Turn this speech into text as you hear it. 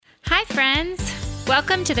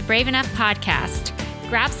Welcome to the Brave Enough podcast.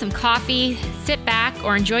 Grab some coffee, sit back,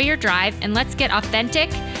 or enjoy your drive, and let's get authentic,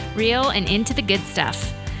 real, and into the good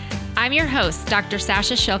stuff. I'm your host, Dr.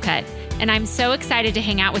 Sasha Shillcutt, and I'm so excited to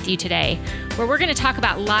hang out with you today, where we're going to talk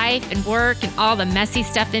about life and work and all the messy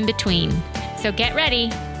stuff in between. So get ready.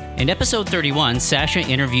 In episode 31, Sasha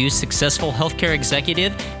interviews successful healthcare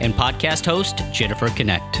executive and podcast host, Jennifer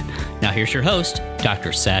Knecht. Now here's your host,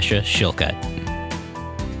 Dr. Sasha Shillcutt.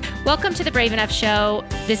 Welcome to the Brave Enough Show.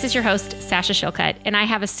 This is your host, Sasha Shillcutt, and I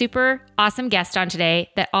have a super awesome guest on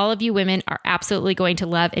today that all of you women are absolutely going to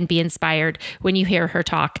love and be inspired when you hear her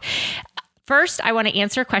talk. First, I want to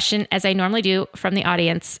answer a question, as I normally do, from the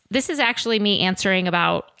audience. This is actually me answering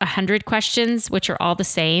about 100 questions, which are all the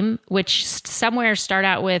same, which somewhere start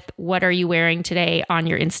out with, what are you wearing today on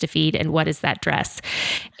your Insta feed, and what is that dress?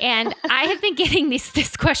 And I have been getting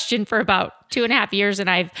this question for about 2.5 years, and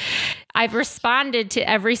I've responded to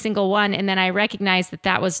every single one, and then I recognized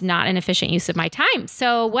that was not an efficient use of my time.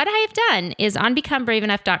 So what I have done is on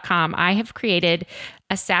becomebraveenough.com, I have created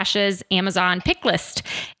a Sasha's Amazon pick list.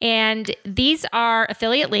 And these are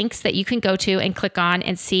affiliate links that you can go to and click on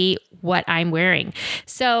and see what I'm wearing.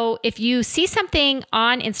 So if you see something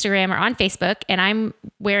on Instagram or on Facebook and I'm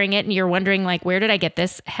wearing it and you're wondering, like, where did I get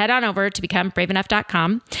this? Head on over to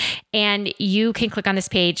becomebraveenough.com and you can click on this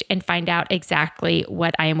page and find out exactly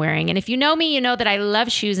what I am wearing. And if you know me, you know that I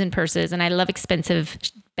love shoes and purses and I love expensive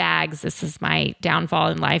bags. This is my downfall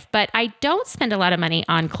in life, but I don't spend a lot of money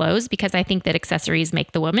on clothes because I think that accessories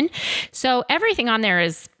make the woman. So everything on there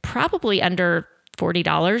is probably under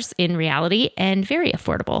 $40 in reality and very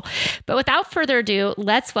affordable. But without further ado,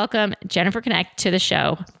 let's welcome Jennifer Knecht to the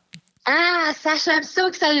show. Sasha, I'm so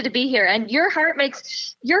excited to be here. And your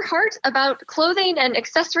heart about clothing and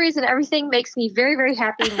accessories and everything makes me very, very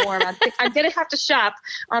happy and warm. I'm going to have to shop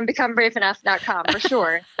on becomebraveenough.com for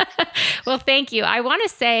sure. Well, thank you. I want to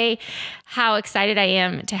say how excited I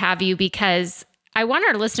am to have you because I want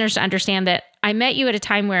our listeners to understand that I met you at a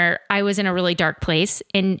time where I was in a really dark place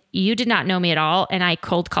and you did not know me at all. And I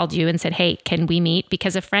cold called you and said, hey, can we meet?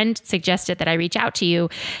 Because a friend suggested that I reach out to you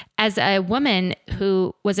as a woman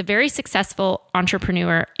who was a very successful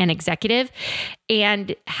entrepreneur and executive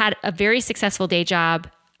and had a very successful day job,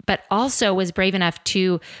 but also was brave enough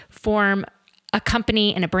to form a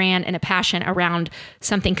company and a brand and a passion around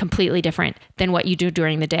something completely different than what you do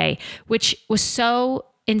during the day, which was so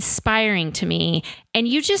inspiring to me. And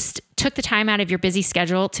you just took the time out of your busy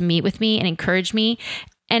schedule to meet with me and encourage me.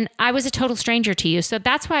 And I was a total stranger to you. So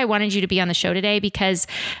that's why I wanted you to be on the show today, because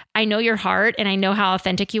I know your heart and I know how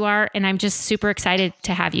authentic you are. And I'm just super excited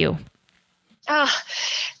to have you.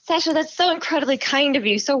 Sasha, that's so incredibly kind of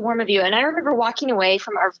you, so warm of you. And I remember walking away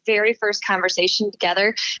from our very first conversation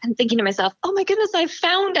together and thinking to myself, oh my goodness, I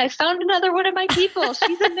found another one of my people.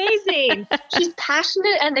 She's amazing. She's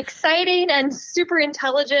passionate and exciting and super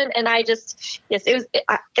intelligent. And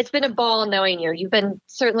it's been a ball knowing you. You've been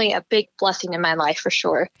certainly a big blessing in my life for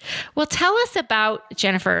sure. Well, tell us about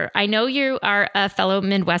Jennifer. I know you are a fellow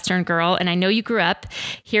Midwestern girl, and I know you grew up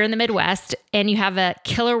here in the Midwest, and you have a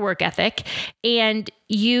killer work ethic, and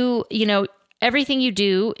you know, everything you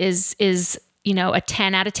do is, a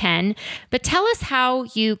 10 out of 10, but tell us how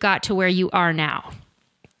you got to where you are now.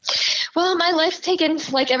 Well, my life's taken,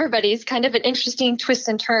 like everybody's, kind of an interesting twists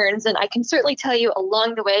and turns. And I can certainly tell you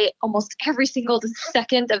along the way, almost every single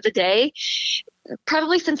second of the day,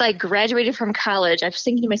 probably since I graduated from college, I was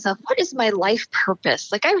thinking to myself, what is my life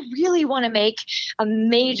purpose? Like, I really want to make a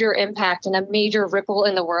major impact and a major ripple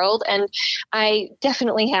in the world. And I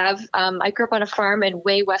definitely have. I grew up on a farm in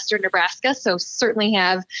way western Nebraska, so certainly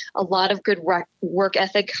have a lot of good work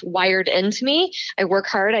ethic wired into me. I work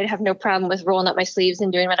hard. I have no problem with rolling up my sleeves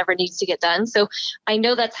and doing whatever needs to get done. So I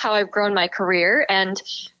know that's how I've grown my career. And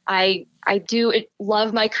I do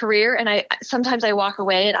love my career, and sometimes I walk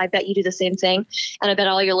away, and I bet you do the same thing, and I bet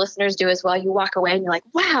all your listeners do as well. You walk away and you're like,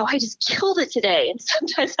 wow, I just killed it today. And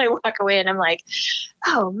sometimes I walk away and I'm like,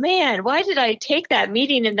 oh man, why did I take that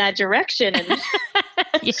meeting in that direction? And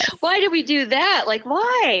yes. Why did we do that? Like,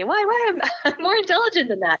 why I'm more intelligent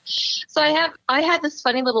than that. So I had this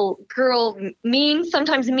funny little girl,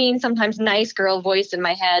 sometimes nice girl voice in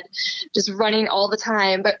my head, just running all the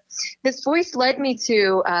time. But this voice led me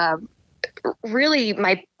to really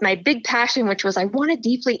my big passion, which was I want to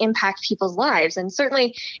deeply impact people's lives. And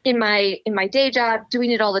certainly in my day job,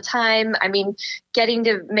 doing it all the time. I mean, getting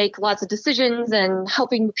to make lots of decisions and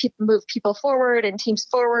helping people move people forward and teams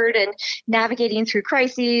forward and navigating through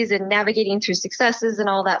crises and navigating through successes and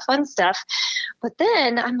all that fun stuff. But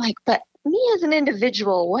then I'm like, but me as an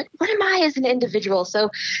individual, what am I as an individual? So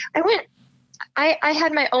I went I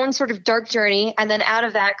had my own sort of dark journey, and then out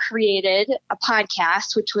of that created a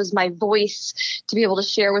podcast, which was my voice to be able to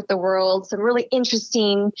share with the world some really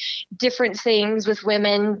interesting, different things with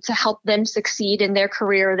women to help them succeed in their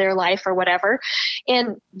career, their life, or whatever.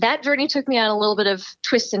 And that journey took me on a little bit of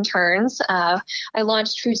twists and turns. I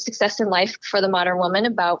launched Food Success in Life for the Modern Woman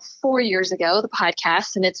about 4 years ago, the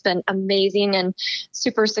podcast, and it's been amazing and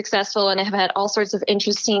super successful. And I have had all sorts of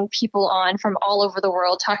interesting people on from all over the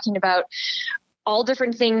world talking about all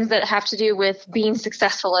different things that have to do with being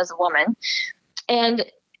successful as a woman. And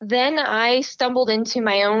then I stumbled into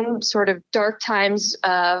my own sort of dark times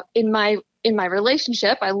in my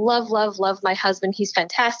relationship. I love my husband. He's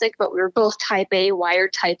fantastic, but we were both type A,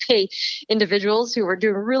 wired type A individuals who were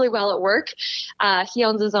doing really well at work. He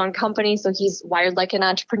owns his own company, so he's wired like an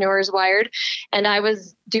entrepreneur is wired. And I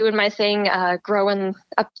was doing my thing, growing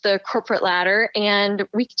up the corporate ladder. And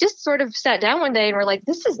we just sort of sat down one day and we're like,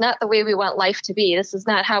 this is not the way we want life to be. This is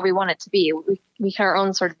not how we want it to be. We had our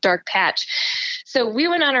own sort of dark patch. So we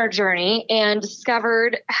went on our journey and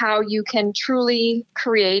discovered how you can truly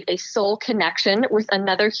create a soul connection with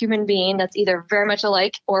another human being that's either very much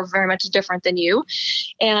alike or very much different than you.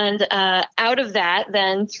 And out of that,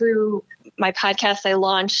 then through my podcast, I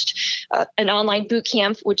launched an online boot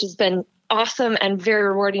camp, which has been awesome and very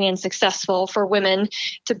rewarding and successful for women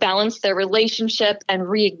to balance their relationship and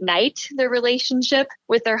reignite their relationship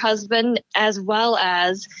with their husband, as well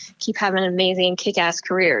as keep having amazing kick-ass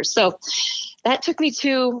careers. So that took me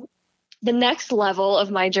to the next level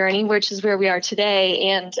of my journey, which is where we are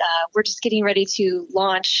today. And we're just getting ready to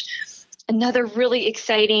launch another really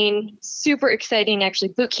exciting, super exciting,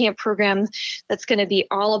 actually, boot camp program that's going to be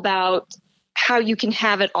all about how you can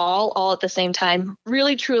have it all at the same time,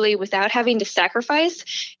 really, truly, without having to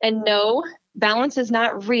sacrifice. And no, balance is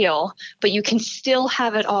not real, but you can still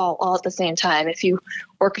have it all at the same time if you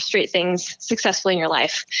orchestrate things successfully in your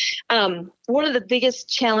life. One of the biggest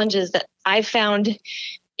challenges that I found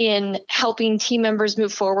in helping team members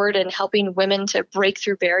move forward and helping women to break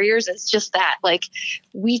through barriers is just that. Like,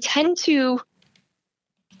 we tend to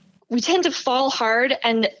fall hard,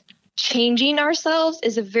 and changing ourselves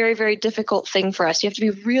is a very, very difficult thing for us. You have to be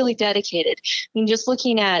really dedicated. I mean, just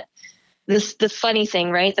looking at the funny thing,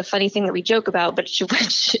 right? The funny thing that we joke about, but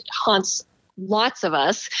which haunts lots of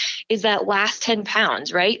us, is that last 10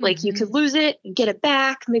 pounds, right? Mm-hmm. Like, you could lose it, you get it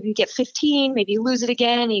back, maybe you get 15, maybe you lose it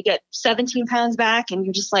again, you get 17 pounds back, and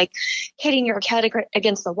you're just like hitting your head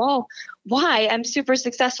against the wall. Why? I'm super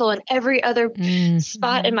successful in every other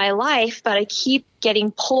spot in my life, but I keep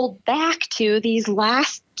getting pulled back to these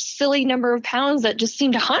last silly number of pounds that just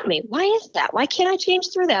seem to haunt me. Why is that? Why can't I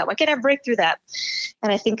change through that? Why can't I break through that?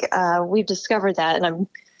 And I think we've discovered that, and I'm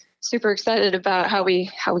super excited about how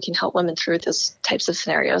we can help women through those types of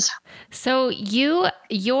scenarios. So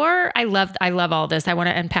I love all this. I want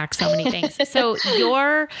to unpack so many things. So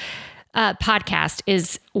your podcast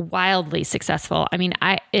is wildly successful. I mean,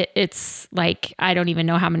 it's like, I don't even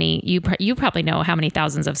know how many, you probably know how many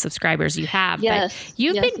thousands of subscribers you have, yes, but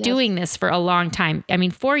you've been doing this for a long time. I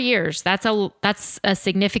mean, 4 years, that's a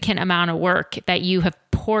significant amount of work that you have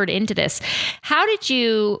poured into this. How did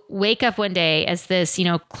you wake up one day as this,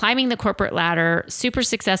 climbing the corporate ladder, super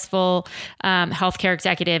successful healthcare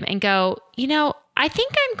executive, and go, I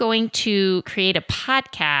think I'm going to create a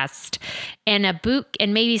podcast and a book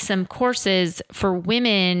and maybe some courses for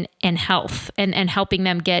women and health and helping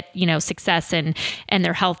them get, success and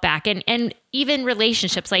their health back and even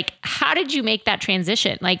relationships. Like, how did you make that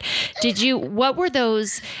transition? Like, what were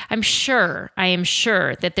those? I am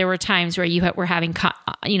sure that there were times where you were having,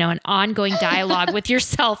 an ongoing dialogue with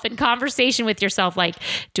yourself and conversation with yourself. Like,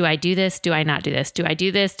 do I do this? Do I not do this? Do I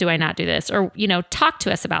do this? Do I not do this? Or, talk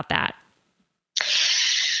to us about that.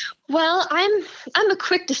 Well, I'm a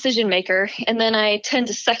quick decision maker, and then I tend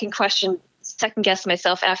to second guess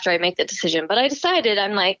myself after I make the decision. But I decided,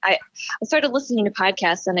 I started listening to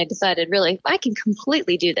podcasts, and I decided, really, I can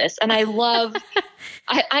completely do this. And I love,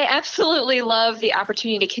 I absolutely love the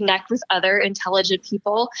opportunity to connect with other intelligent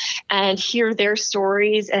people and hear their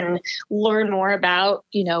stories and learn more about,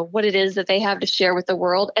 what it is that they have to share with the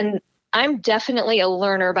world. And I'm definitely a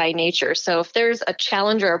learner by nature. So if there's a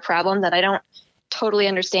challenge or a problem that I don't totally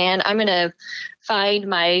understand, I'm going to find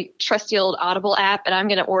my trusty old Audible app, and I'm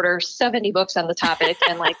going to order 70 books on the topic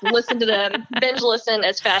and listen to them, binge listen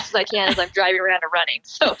as fast as I can as I'm driving around or running.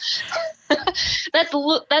 So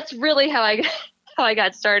that's really how I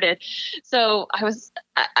got started. So I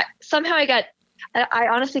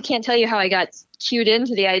honestly can't tell you how I got cued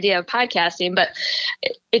into the idea of podcasting, but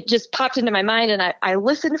it just popped into my mind, and I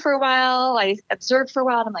listened for a while, I observed for a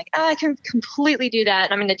while, and I'm like, I can completely do that,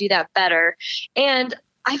 and I'm going to do that better. And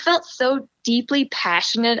I felt so deeply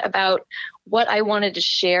passionate about what I wanted to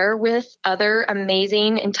share with other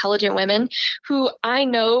amazing, intelligent women who I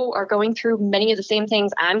know are going through many of the same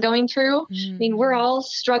things I'm going through. I mean, we're all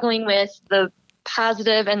struggling with the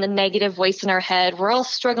positive and the negative voice in our head. We're all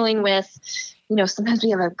struggling with, sometimes we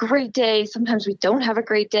have a great day, sometimes we don't have a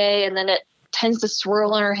great day, and then it tends to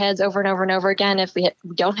swirl in our heads over and over and over again if we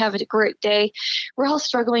don't have a great day. We're all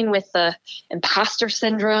struggling with the imposter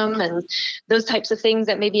syndrome and those types of things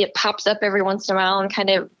that maybe it pops up every once in a while and kind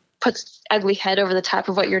of puts ugly head over the top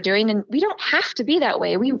of what you're doing. And we don't have to be that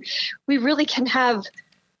way. We really can have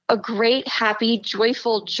a great, happy,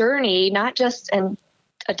 joyful journey, not just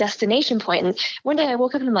a destination point. And one day I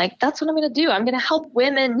woke up and I'm like, that's what I'm going to do. I'm going to help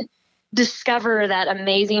women discover that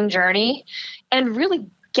amazing journey and really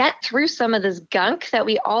get through some of this gunk that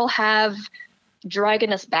we all have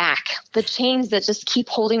dragging us back, the chains that just keep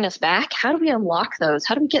holding us back. How do we unlock those?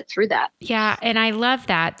 How do we get through that? Yeah. And I love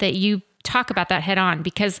that you talk about that head on,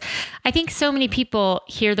 because I think so many people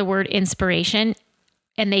hear the word inspiration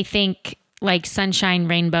and they think like sunshine,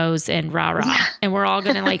 rainbows, and rah-rah. Yeah. And we're all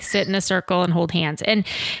going to like sit in a circle and hold hands.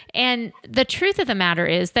 And the truth of the matter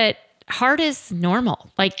is that hard is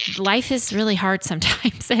normal. Like life is really hard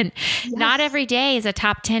sometimes. And not every day is a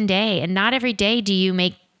top 10 day. And not every day do you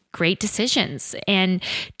make great decisions. And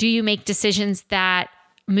do you make decisions that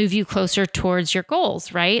move you closer towards your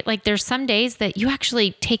goals, right? Like there's some days that you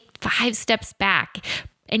actually take 5 steps back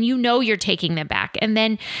and you're taking them back. And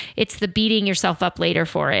then it's the beating yourself up later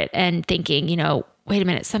for it and thinking, wait a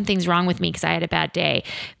minute, something's wrong with me because I had a bad day.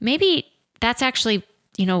 Maybe that's actually,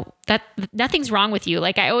 that nothing's wrong with you.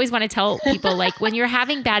 Like I always want to tell people, like when you're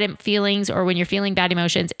having bad feelings or when you're feeling bad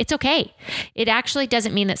emotions, it's okay. It actually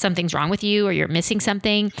doesn't mean that something's wrong with you or you're missing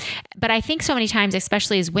something. But I think so many times,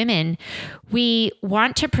 especially as women, we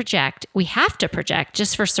want to project, we have to project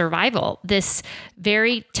just for survival, this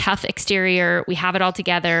very tough exterior. We have it all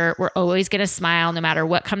together. We're always going to smile no matter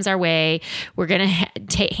what comes our way. We're going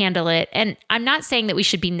to handle it. And I'm not saying that we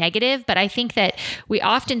should be negative, but I think that we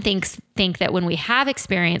often think that when we have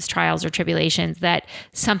experienced trials or tribulations, that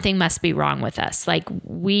something must be wrong with us. Like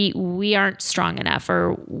we aren't strong enough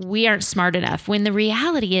or we aren't smart enough, when the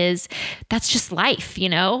reality is that's just life,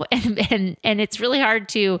 and it's really hard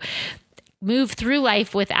to move through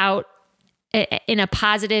life without in a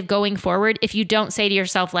positive going forward. If you don't say to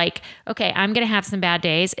yourself like, okay, I'm going to have some bad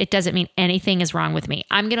days. It doesn't mean anything is wrong with me.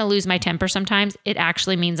 I'm going to lose my temper sometimes. It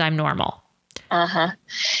actually means I'm normal.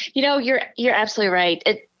 You're absolutely right.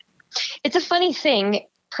 It's a funny thing.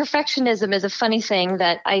 Perfectionism is a funny thing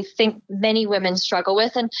that I think many women struggle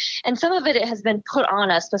with. And some of it has been put on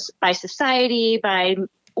us by society, by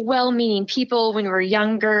well-meaning people when we were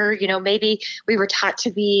younger. Maybe we were taught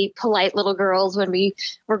to be polite little girls when we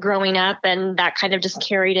were growing up, and that kind of just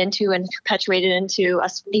carried into and perpetuated into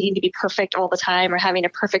us needing to be perfect all the time or having a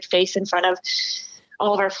perfect face in front of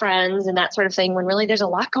all of our friends and that sort of thing, when really there's a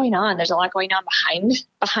lot going on. There's a lot going on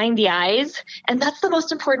behind the eyes. And that's the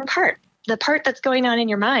most important part, the part that's going on in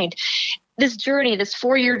your mind. This journey, this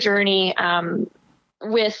 4-year journey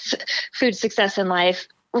with food success in life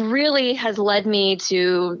really has led me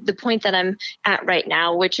to the point that I'm at right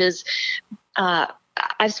now, which is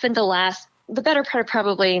I've spent the better part of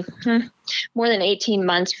probably more than 18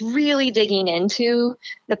 months really digging into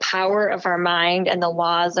the power of our mind and the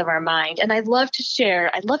laws of our mind. And I'd love to share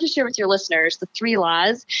with your listeners the 3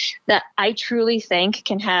 laws that I truly think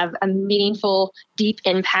can have a meaningful, deep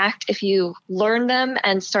impact if you learn them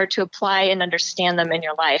and start to apply and understand them in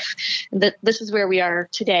your life. This is where we are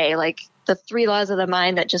today, like the 3 laws of the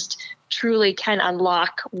mind that just truly can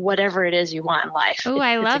unlock whatever it is you want in life. Oh,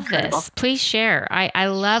 I love this. Please share. I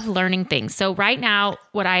love learning things. So right now,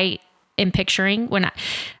 what I am picturing when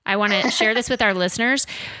I want to share this with our listeners,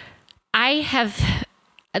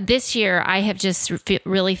 this year, I have just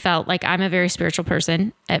really felt like I'm a very spiritual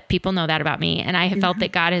person. People know that about me. And I have felt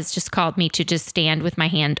that God has just called me to just stand with my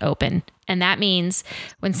hand open. And that means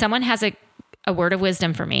when someone has a word of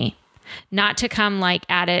wisdom for me, not to come like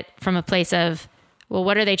at it from a place of, well,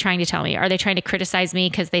 what are they trying to tell me? Are they trying to criticize me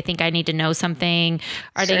because they think I need to know something?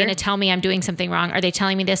 Are they going to tell me I'm doing something wrong? Are they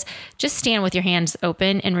telling me this? Just stand with your hands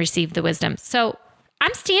open and receive the wisdom. So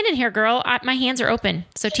I'm standing here, girl. My hands are open.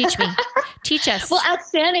 So teach me. Teach us. Well,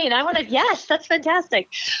 outstanding. Yes, that's fantastic.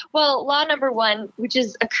 Well, law number 1, which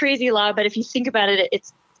is a crazy law, but if you think about it,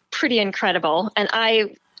 it's pretty incredible. And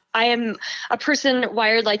I am a person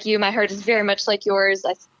wired like you. My heart is very much like yours.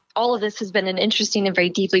 All of this has been an interesting and very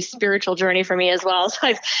deeply spiritual journey for me as well. So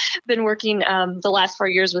I've been working the last 4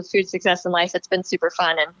 years with food success in life. It's been super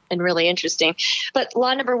fun and really interesting. But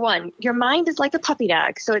law number 1, your mind is like a puppy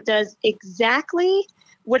dog. So it does exactly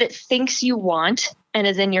what it thinks you want and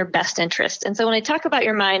is in your best interest. And so when I talk about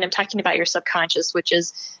your mind, I'm talking about your subconscious, which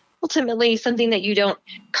is ultimately something that you don't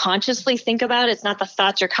consciously think about. It's not the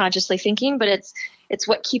thoughts you're consciously thinking, but it's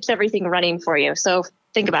what keeps everything running for you. So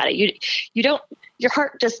think about it. You don't, your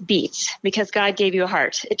heart just beats because God gave you a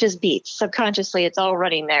heart. It just beats. Subconsciously, it's all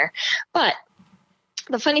running there. But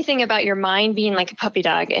the funny thing about your mind being like a puppy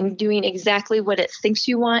dog and doing exactly what it thinks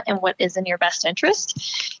you want and what is in your best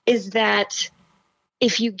interest is that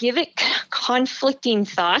if you give it conflicting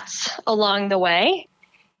thoughts along the way,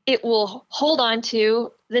 it will hold on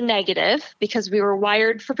to the negative because we were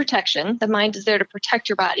wired for protection. The mind is there to protect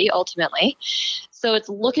your body ultimately. So it's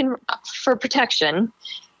looking for protection.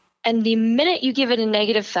 And the minute you give it a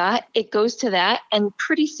negative thought, it goes to that. And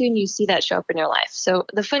pretty soon you see that show up in your life. So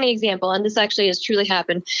the funny example, and this actually has truly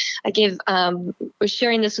happened. Was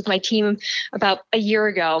sharing this with my team about a year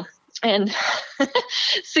ago. And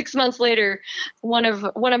 6 months later, one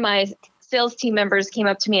of my sales team members came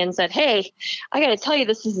up to me and said, "Hey, I got to tell you,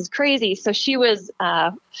 this is crazy." So she was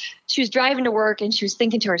driving to work and she was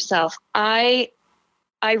thinking to herself, I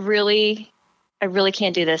really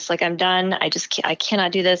can't do this. Like, I'm done. I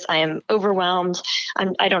cannot do this. I am overwhelmed.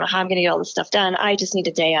 I don't know how I'm going to get all this stuff done. I just need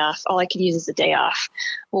a day off. All I could use is a day off.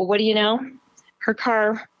 Well, what do you know? Her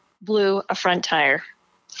car blew a front tire.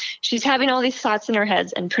 She's having all these thoughts in her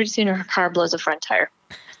head, and pretty soon her car blows a front tire.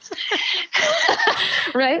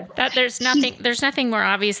 Right? That there's nothing more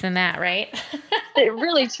obvious than that, right?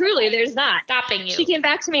 Really, truly, there's not. Stopping you. She came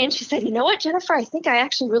back to me and she said, "You know what, Jennifer, I think I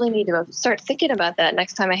actually really need to start thinking about that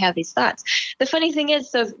next time I have these thoughts." The funny thing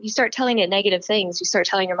is, so if you start telling it negative things, you start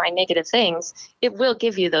telling your mind negative things, it will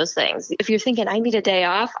give you those things. If you're thinking, "I need a day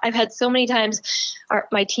off," I've had so many times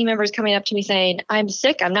my team members coming up to me saying, "I'm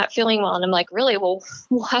sick, I'm not feeling well." And I'm like, "Really? Well,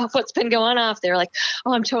 what's been going on?" They're like,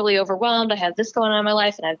 "Oh, I'm totally overwhelmed. I have this going on in my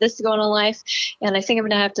life and I have this going on in life. And I think I'm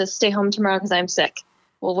going to have to stay home tomorrow because I'm sick."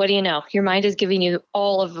 Well, what do you know? Your mind is giving you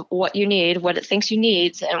all of what you need, what it thinks you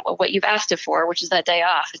need, and what you've asked it for, which is that day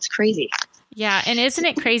off. It's crazy. Yeah. And isn't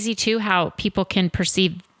it crazy too, how people can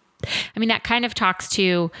perceive, I mean, that kind of talks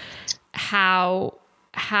to how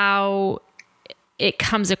it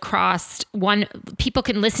comes across. People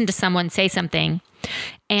can listen to someone say something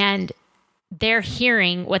and they're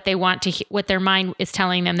hearing what they want to what their mind is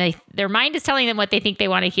telling them. Their mind is telling them what they think they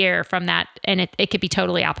want to hear from that. And it could be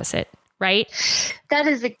totally opposite, right? That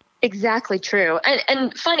is exactly true.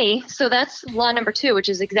 And funny. So that's law number 2, which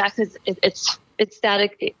is exactly, it's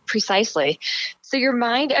that precisely. So your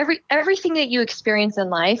mind, everything that you experience in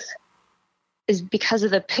life is because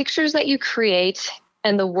of the pictures that you create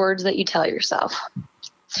and the words that you tell yourself.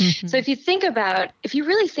 Mm-hmm. So if you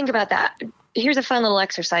really think about that, here's a fun little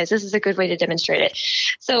exercise. This is a good way to demonstrate it.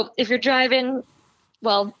 So if you're driving,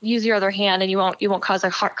 well, use your other hand and you won't cause a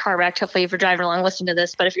car wreck. Hopefully, if you're driving along, listen to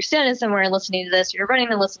this. But if you're standing somewhere and listening to this, or you're running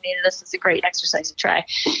and listening to this, it's a great exercise to try.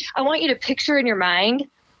 I want you to picture in your mind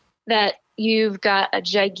that you've got a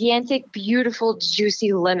gigantic, beautiful,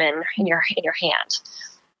 juicy lemon in your hand.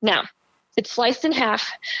 Now, it's sliced in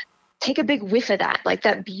half. Take a big whiff of that, like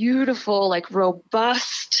that beautiful, like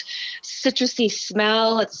robust, citrusy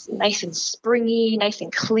smell. It's nice and springy, nice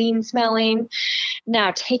and clean smelling.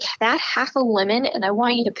 Now take that half a lemon and I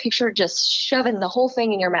want you to picture just shoving the whole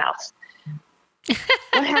thing in your mouth.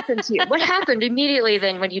 What happened to you? What happened immediately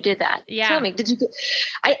then when you did that? Yeah. Tell me,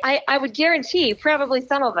 I would guarantee probably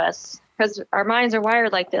some of us, because our minds are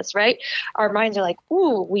wired like this, right? Our minds are like,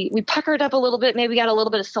 ooh, we puckered up a little bit, maybe got a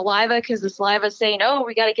little bit of saliva because the saliva is saying, oh,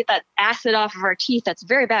 we got to get that acid off of our teeth. That's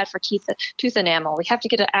very bad for tooth enamel. We have to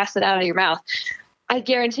get the acid out of your mouth. I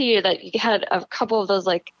guarantee you that you had a couple of those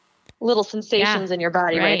like little sensations in your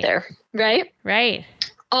body right there, right? Right.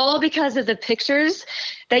 All because of the pictures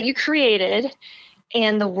that you created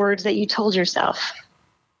and the words that you told yourself.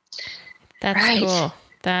 That's cool.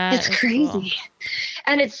 It's crazy. Cool.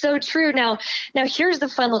 And it's so true. Now here's the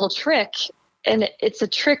fun little trick. And it's a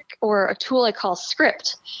trick or a tool I call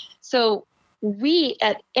script. So we,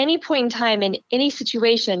 at any point in time, in any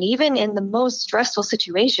situation, even in the most stressful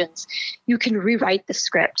situations, you can rewrite the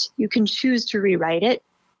script. You can choose to rewrite it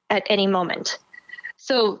at any moment.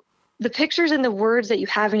 So the pictures and the words that you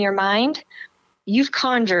have in your mind, you've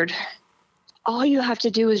conjured. All you have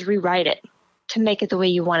to do is rewrite it to make it the way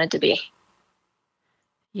you want it to be.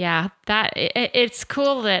 Yeah, it's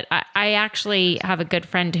cool that I actually have a good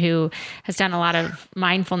friend who has done a lot of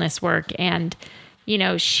mindfulness work, and you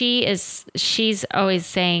know, she's always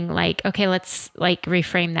saying like, okay, let's like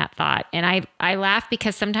reframe that thought. And I laugh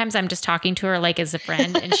because sometimes I'm just talking to her like as a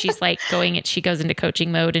friend and she's like she goes into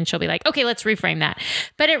coaching mode and she'll be like, okay, let's reframe that.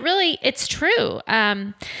 But it's true.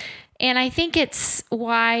 And I think it's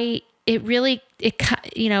why it really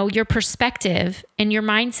your perspective and your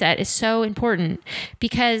mindset is so important,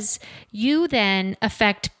 because you then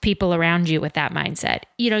affect people around you with that mindset.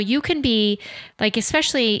 You can be like,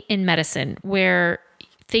 especially in medicine where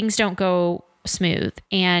things don't go smooth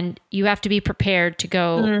and you have to be prepared to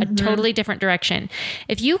go a totally different direction.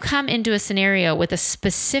 If you come into a scenario with a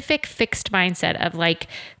specific fixed mindset of like,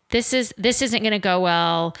 this isn't going to go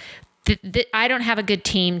well. I don't have a good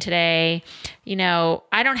team today.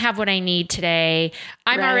 I don't have what I need today.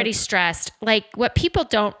 I'm already stressed. Like, what people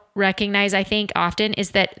don't recognize, I think often,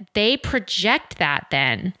 is that they project that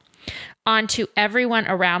then onto everyone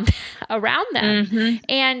around them.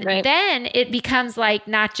 And then it becomes like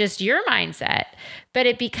not just your mindset, but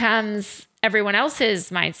it becomes everyone else's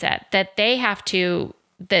mindset that they have to,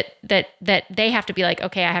 that they have to be like,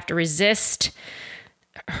 okay, I have to resist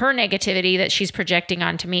her negativity that she's projecting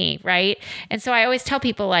onto me. Right. And so I always tell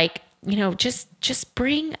people like, just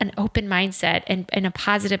bring an open mindset and a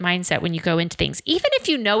positive mindset when you go into things, even if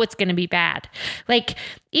it's going to be bad. Like,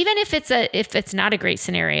 even if it's not a great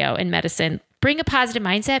scenario in medicine, bring a positive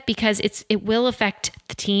mindset, because it will affect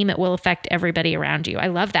the team. It will affect everybody around you. I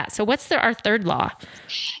love that. So what's our third law?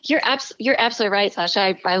 You're absolutely right,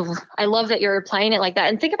 Sasha. I love that you're applying it like that.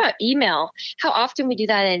 And think about email, how often we do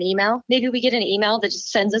that in an email. Maybe we get an email that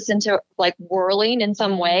just sends us into like whirling in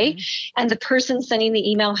some way. And the person sending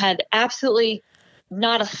the email had absolutely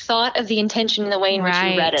not a thought of the intention in the way in which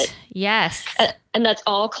you read it. Yes. And that's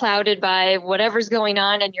all clouded by whatever's going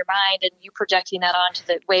on in your mind and you projecting that onto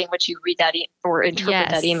the way in which you read that or interpret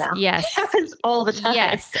that email. Yes. It happens all the time.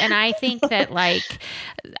 Yes. And I think that like,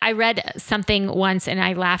 I read something once and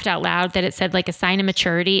I laughed out loud that it said like a sign of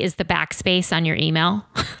maturity is the backspace on your email.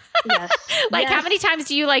 Yes. Like, how many times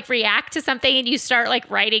do you like react to something and you start like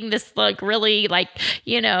writing this like really like,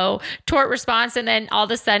 tort response, and then all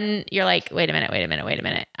of a sudden you're like, wait a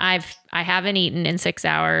minute. I haven't eaten in 6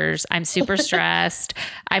 hours. I'm super stressed.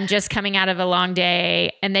 I'm just coming out of a long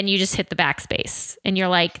day. And then you just hit the backspace and you're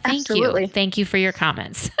like, thank you for your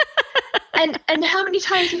comments. And how many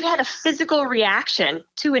times have you had a physical reaction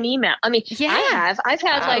to an email? I mean, I've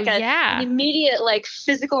had an immediate like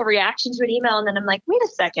physical reaction to an email. And then I'm like, wait a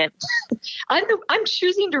second, I'm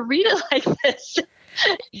choosing to read it like this.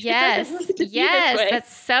 Yes.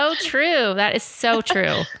 That's so true. That is so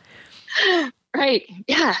true. Right.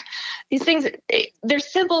 Yeah. These things, they're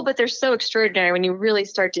simple, but they're so extraordinary when you really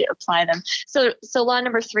start to apply them. So law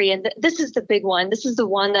number 3, and this is the big one. This is the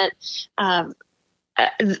one that,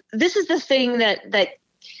 this is the thing that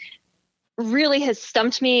really has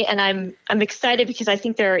stumped me, and I'm excited because I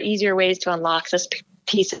think there are easier ways to unlock this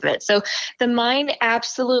piece of it. So the mind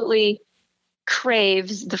absolutely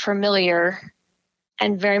craves the familiar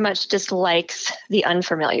and very much dislikes the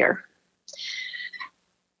unfamiliar.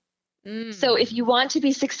 So if you want to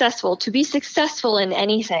be successful in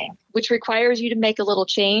anything, which requires you to make a little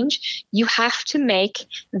change, you have to make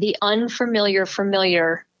the unfamiliar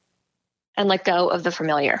familiar and let go of the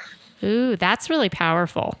familiar. Ooh, that's really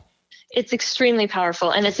powerful. It's extremely powerful,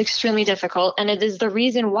 and it's extremely difficult. And it is the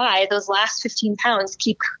reason why those last 15 pounds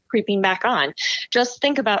keep creeping back on. Just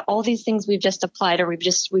think about all these things we've just applied or we've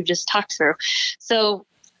just talked through. So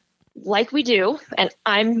like we do, and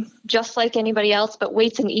I'm just like anybody else, but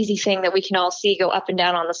weight's an easy thing that we can all see go up and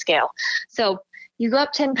down on the scale. So you go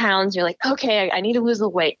up 10 pounds, you're like, okay, I need to lose the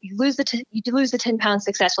weight. You lose the 10 pounds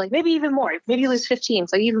successfully, maybe even more. Maybe you lose 15,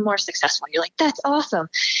 so even more successful. You're like, that's awesome.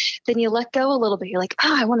 Then you let go a little bit. You're like,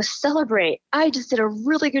 I want to celebrate. I just did a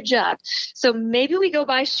really good job. So maybe we go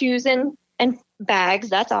buy shoes and bags.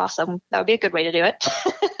 That's awesome. That would be a good way to do it.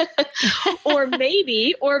 or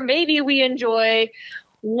maybe we enjoy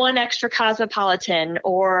one extra Cosmopolitan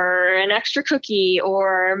or an extra cookie,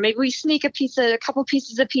 or maybe we sneak a couple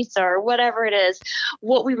pieces of pizza or whatever it is.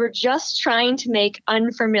 What we were just trying to make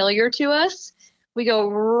unfamiliar to us, we go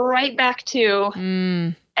right back to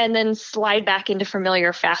and then slide back into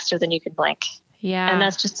familiar faster than you can blink. Yeah. And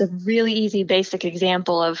that's just a really easy, basic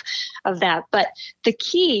example of that. But the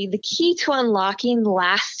key to unlocking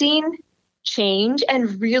lasting change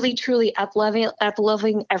and really truly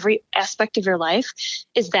up-leveling every aspect of your life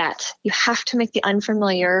is that you have to make the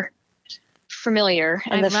unfamiliar familiar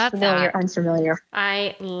and the familiar unfamiliar.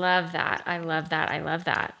 I love that.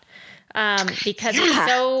 Because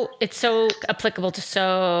it's so applicable to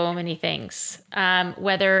so many things.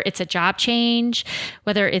 Whether it's a job change,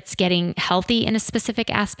 whether it's getting healthy in a specific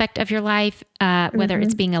aspect of your life, whether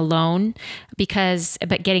it's being alone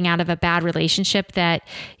but getting out of a bad relationship that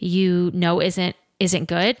isn't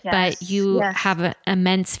good, but you have an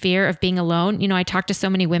immense fear of being alone. I talk to so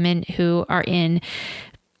many women who are in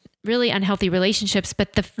really unhealthy relationships,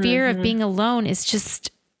 but the fear of being alone is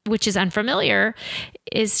just which is unfamiliar,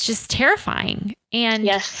 is just terrifying. And,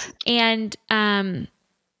 yes. And,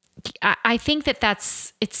 I think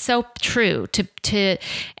it's so true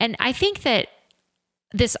and I think that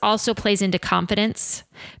this also plays into confidence,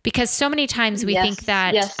 because so many times we think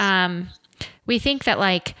that, we think that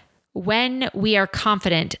like when we are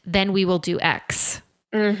confident, then we will do X,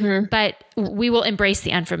 but we will embrace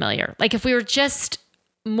the unfamiliar. Like if we were just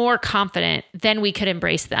more confident, then we could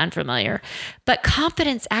embrace the unfamiliar. But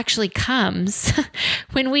confidence actually comes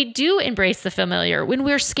when we do embrace the familiar, when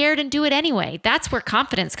we're scared and do it anyway. That's where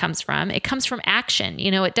confidence comes from. It comes from action.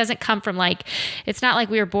 It doesn't come from like, it's not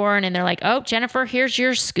like we were born and they're like, oh, Jennifer, here's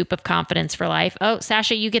your scoop of confidence for life. Oh,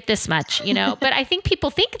 Sasha, you get this much, but I think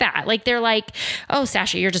people think that like, they're like, oh,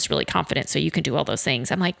 Sasha, you're just really confident, so you can do all those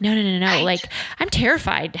things. I'm like, no. Right. Like I'm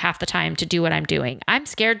terrified half the time to do what I'm doing. I'm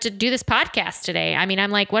scared to do this podcast today. I mean,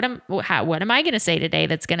 I'm like, what am I going to say today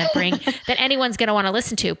that's going to bring that anyone's going to want to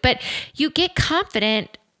listen to? But you get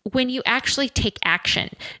confident when you actually take action,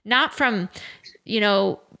 not from,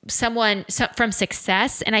 from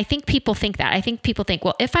success. And I think people think that. I think people think,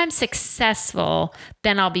 well, if I'm successful,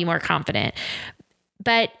 then I'll be more confident.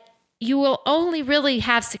 But you will only really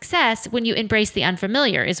have success when you embrace the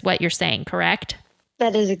unfamiliar, is what you're saying, correct?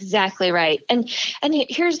 That is exactly right. And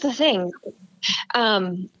here's the thing.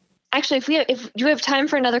 Actually, if you have time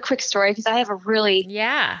for another quick story, because I have a really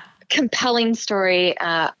compelling story.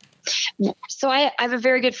 So I have a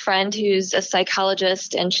very good friend who's a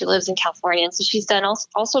psychologist, and she lives in California. And so she's done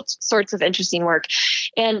all sorts of interesting work.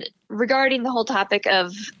 And regarding the whole topic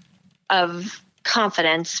of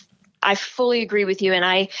confidence, I fully agree with you. And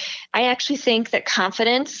I actually think that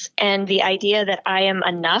confidence and the idea that I am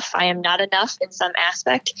enough, I am not enough in some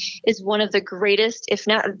aspect, is one of the greatest, if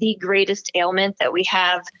not the greatest ailment that we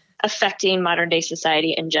have affecting modern day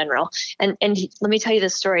society in general. And let me tell you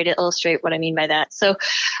this story to illustrate what I mean by that. So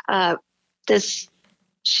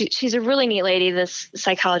she's a really neat lady, this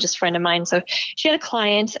psychologist friend of mine. So she had a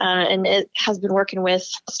client and it has been working with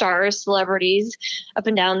stars, celebrities up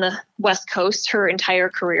and down the West Coast her entire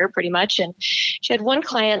career pretty much. And she had one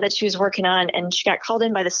client that she was working on, and she got called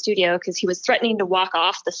in by the studio because he was threatening to walk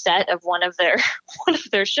off the set of one of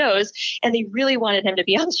their shows. And they really wanted him to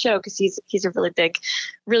be on the show because he's a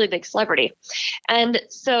really big celebrity. And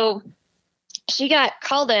so she got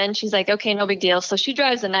called in. She's like, okay, no big deal. So she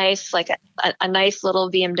drives a nice nice little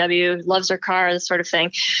BMW, loves her car, this sort of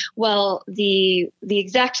thing. Well, the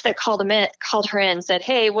exec that called her in, said,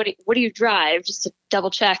 hey, what do you drive? Just to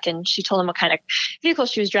double check. And she told him what kind of vehicle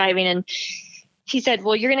she was driving. And he said,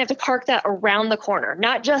 well, you're going to have to park that around the corner,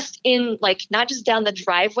 not just down the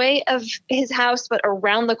driveway of his house, but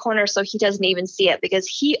around the corner so he doesn't even see it, because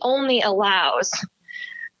he only allows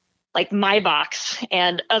like Maybachs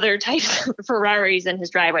and other types of Ferraris in his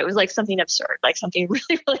driveway. It was like something absurd, like something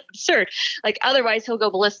really, really absurd. Like otherwise he'll go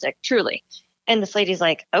ballistic, truly. And this lady's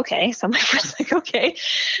like, okay. So my friend's like, okay.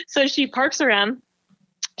 So she parks around.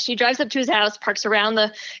 She drives up to his house, parks around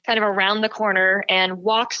the corner, and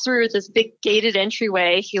walks through this big gated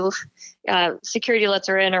entryway. Security lets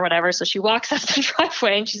her in or whatever. So she walks up the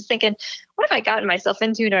driveway and she's thinking, what have I gotten myself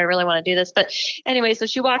into? Do I really want to do this? But anyway, so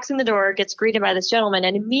she walks in the door, gets greeted by this gentleman,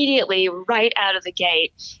 and immediately right out of the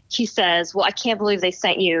gate, he says, well, I can't believe they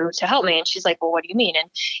sent you to help me. And she's like, well, what do you mean? And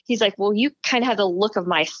he's like, well, you kind of have the look of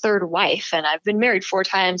my third wife, and I've been married 4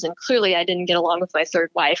 times, and clearly I didn't get along with my third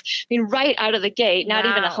wife. I mean, right out of the gate, not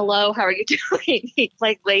even a hello, how are you doing? He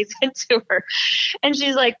like lays into her. And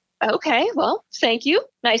she's like, okay, well, thank you.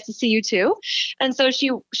 Nice to see you too. And so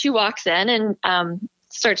she walks in and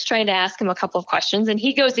starts trying to ask him a couple of questions. And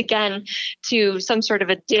he goes again to some sort of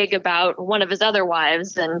a dig about one of his other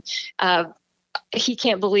wives. And he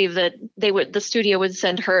can't believe that the studio would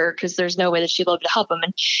send her, because there's no way that she'd love to help him.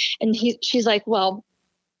 And she's like, well,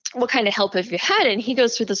 what kind of help have you had? And he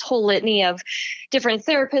goes through this whole litany of different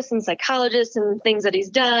therapists and psychologists and things that he's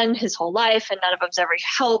done his whole life, and none of them's ever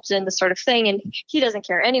helped, and this sort of thing. And he doesn't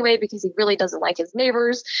care anyway, because he really doesn't like his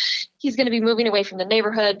neighbors. He's going to be moving away from the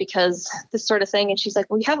neighborhood because this sort of thing. And she's like,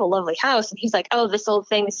 well, you have a lovely house. And he's like, oh, this old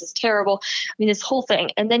thing, this is terrible. I mean, this whole thing.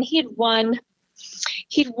 And then he'd won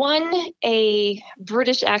a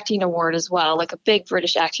British acting award as well, like a big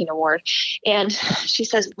British acting award. And she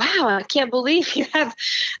says, wow, I can't believe you have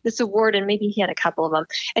this award. And maybe he had a couple of them.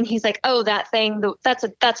 And he's like, oh, that thing, that's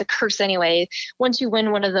a curse anyway. Once you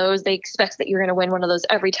win one of those, they expect that you're going to win one of those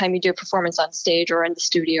every time you do a performance on stage or in the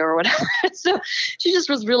studio or whatever. So she just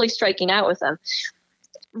was really striking out with him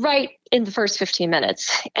right in the first 15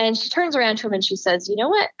 minutes. And she turns around to him and she says, you know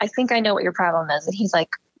what? I think I know what your problem is. And he's like,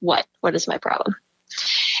 what? What is my problem?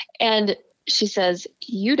 And she says,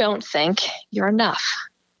 you don't think you're enough.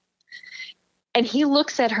 And he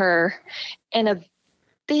looks at her and a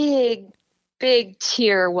big, big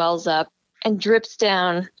tear wells up and drips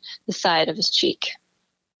down the side of his cheek.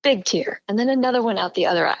 Big tear. And then another one out the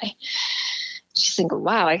other eye. She's thinking,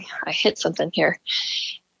 wow, I hit something here.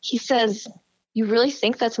 He says, you really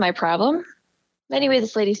think that's my problem? Anyway,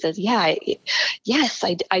 this lady says, yes,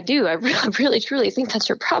 I do. I really, truly think that's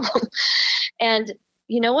your problem. And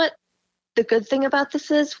you know what? The good thing about this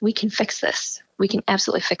is we can fix this. We can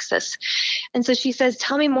absolutely fix this. And so she says,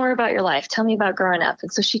 tell me more about your life. Tell me about growing up.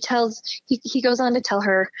 And so he goes on to tell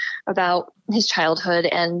her about his childhood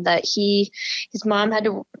and that his mom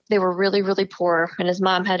they were really, really poor, and his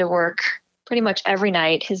mom had to work pretty much every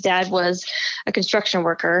night. His dad was a construction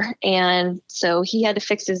worker. And so he had to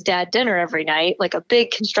fix his dad dinner every night, like a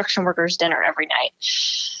big construction worker's dinner every night,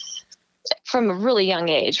 from a really young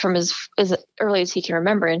age, from as early as he can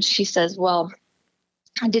remember. And she says, well,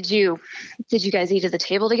 did you guys eat at the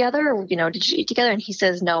table together? Or, did you eat together? And he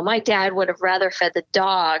says, no, my dad would have rather fed the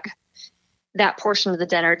dog that portion of the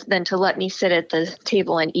dinner than to let me sit at the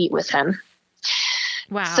table and eat with him.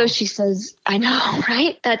 Wow. So she says, I know,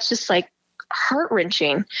 right? That's just like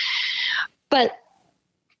heart-wrenching. But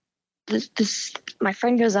this my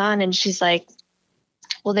friend goes on and she's like,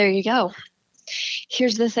 well, there you go.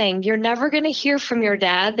 Here's the thing. You're never going to hear from your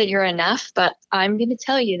dad that you're enough, but I'm going to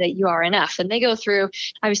tell you that you are enough. And they go through,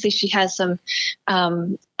 obviously she has some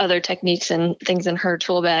other techniques and things in her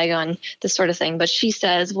tool bag on this sort of thing. But she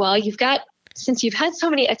says, well, since you've had so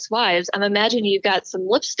many ex-wives, I'm imagining you've got some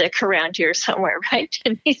lipstick around here somewhere, right?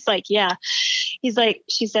 And he's like, yeah. He's like,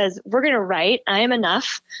 she says, we're going to write I am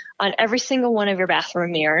enough on every single one of your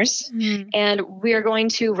bathroom mirrors. Mm-hmm. And we are going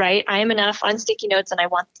to write I am enough on sticky notes. And I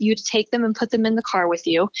want you to take them and put them in the car with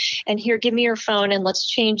you. And here, give me your phone and let's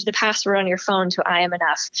change the password on your phone to I am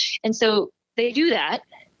enough. And so they do that.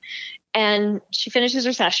 And she finishes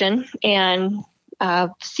her session and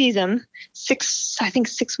sees him 6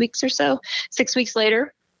 weeks or so. 6 weeks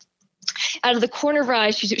later, out of the corner of her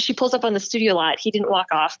eye, she pulls up on the studio lot. He didn't walk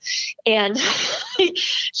off. And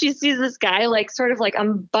she sees this guy sort of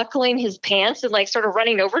unbuckling his pants and sort of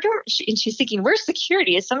running over to her. And she's thinking, where's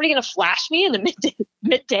security? Is somebody going to flash me in the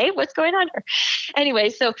midday? What's going on here? Anyway,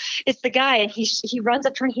 so it's the guy, and he runs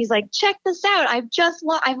up to her and he's like, check this out.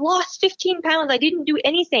 I've lost 15 pounds. I didn't do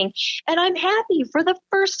anything. And I'm happy for the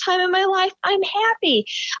first time in my life. I'm happy.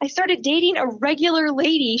 I started dating a regular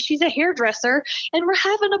lady. She's a hairdresser and we're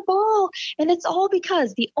having a ball. And it's all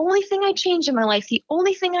because the only thing I changed in my life, the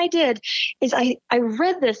only thing I did is I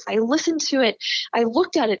read this, I listened to it, I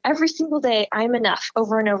looked at it every single day, I'm enough,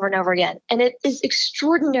 over and over and over again. And it is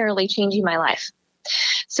extraordinarily changing my life.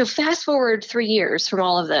 So fast forward 3 years from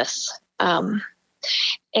all of this.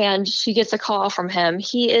 And she gets a call from him.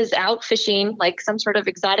 He is out fishing, some sort of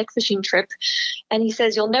exotic fishing trip. And he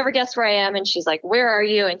says, you'll never guess where I am. And she's like, where are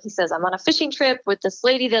you? And he says, I'm on a fishing trip with this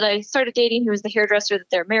lady that I started dating, who is the hairdresser, that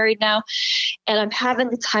they're married now. And I'm having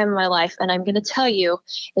the time of my life. And I'm going to tell you,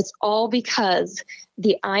 it's all because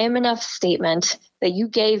the I am enough statement that you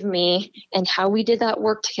gave me and how we did that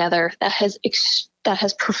work together, that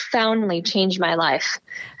has profoundly changed my life.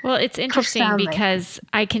 Well, it's interesting because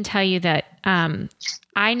I can tell you that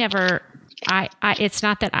it's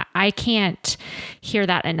not that I can't hear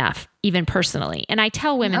that enough, even personally. And I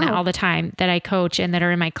tell women that all the time that I coach and that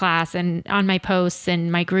are in my class and on my posts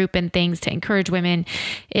and my group and things to encourage women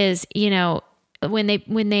is, when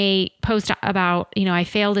they post about, I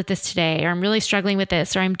failed at this today, or I'm really struggling with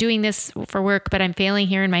this, or I'm doing this for work, but I'm failing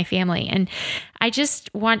here in my family. And I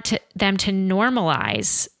just want them to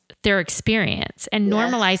normalize their experience and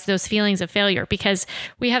normalize those feelings of failure, because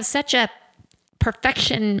we have such a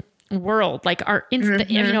perfection world.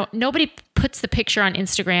 Nobody puts the picture on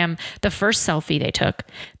Instagram, the first selfie they took.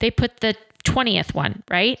 They put the 20th one,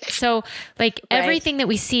 right? So everything that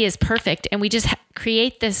we see is perfect, and we just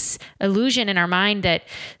create this illusion in our mind that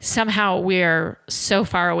somehow we're so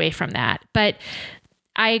far away from that. But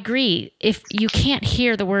I agree. If you can't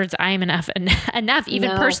hear the words "I am enough," even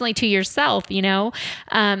personally to yourself,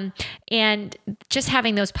 and just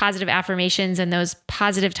having those positive affirmations and those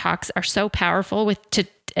positive talks are so powerful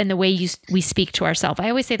and the way we speak to ourselves. I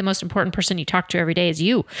always say the most important person you talk to every day is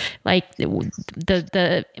you.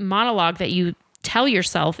 The monologue that you tell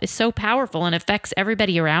yourself is so powerful and affects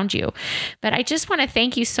everybody around you. But I just want to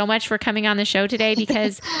thank you so much for coming on the show today,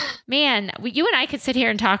 because man, you and I could sit here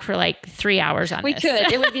and talk for 3 hours on this. We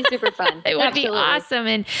could. It would be super fun. It would be awesome.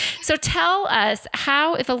 And so tell us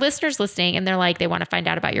how, if a listener's listening and they want to find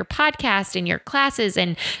out about your podcast and your classes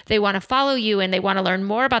and they want to follow you and they want to learn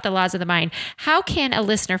more about the laws of the mind, how can a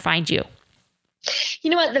listener find you? You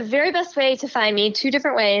know what? The very best way to find me, two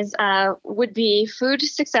different ways, would be Food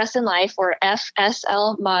Success in Life, or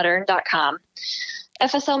FSLmodern.com.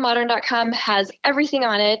 FSLmodern.com has everything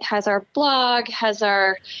on it, has our blog, has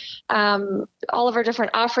our all of our different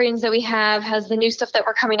offerings that we have, has the new stuff that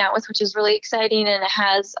we're coming out with, which is really exciting, and it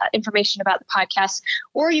has information about the podcast.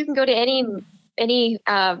 Or you can go to any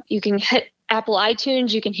you can hit Apple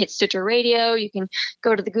iTunes, you can hit Stitcher Radio, you can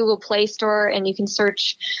go to the Google Play Store, and you can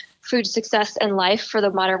search Food Success and Life for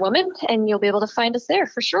the Modern Woman, and you'll be able to find us there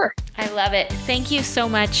for sure. I love it. Thank you so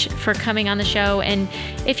much for coming on the show. And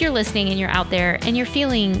if you're listening and you're out there and you're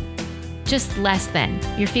feeling just less than,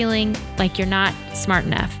 you're feeling like you're not smart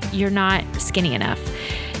enough, you're not skinny enough,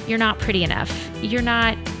 you're not pretty enough, you're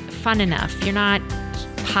not fun enough, you're not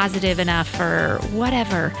positive enough, or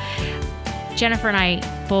whatever, Jennifer and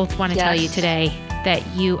I both want to tell you today that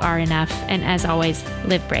you are enough. And as always,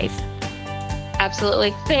 live brave.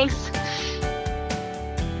 Absolutely. Thanks.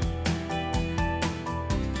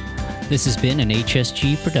 This has been an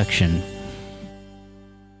HSG production.